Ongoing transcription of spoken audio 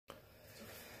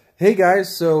Hey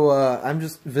guys, so I'm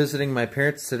just visiting my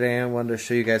parents today and I wanted to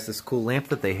show you guys this cool lamp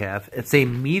that they have. It's a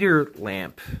meter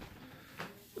lamp.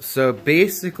 So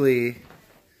basically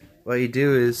what you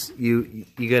do is you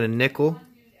get a nickel,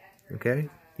 okay?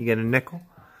 You get a nickel.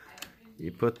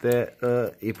 You put that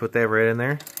right in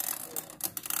there.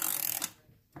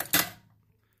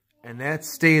 And that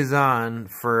stays on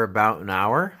for about an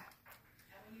hour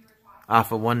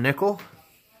off of one nickel.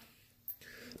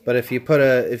 But if you put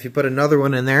another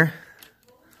one in there,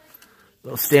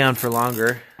 it'll stay on for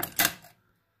longer.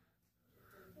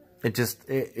 It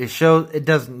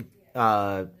doesn't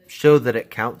show that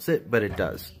it counts it, but it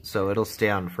does. So it'll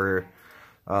stay on for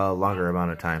a longer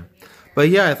amount of time. But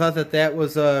yeah, I thought that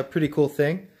was a pretty cool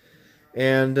thing.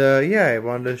 And yeah, I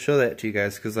wanted to show that to you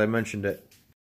guys because I mentioned it.